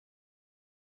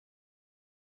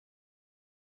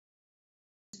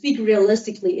speak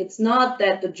realistically, it's not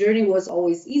that the journey was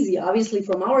always easy. Obviously,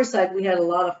 from our side, we had a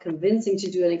lot of convincing to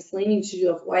do and explaining to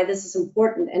do of why this is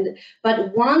important.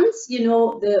 But once, you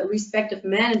know, the respective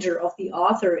manager of the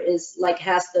author is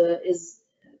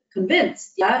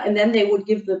convinced, yeah, and then they would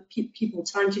give the people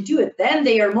time to do it, then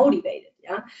they are motivated.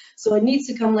 Yeah, so it needs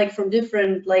to come like from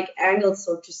different like angles,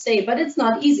 so to say, but it's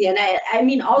not easy. And I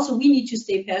mean, also we need to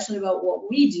stay passionate about what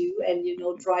we do and, you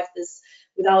know, drive this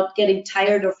without getting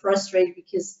tired or frustrated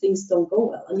because things don't go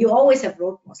well. And you always have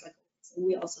roadblocks like this, and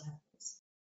we also have.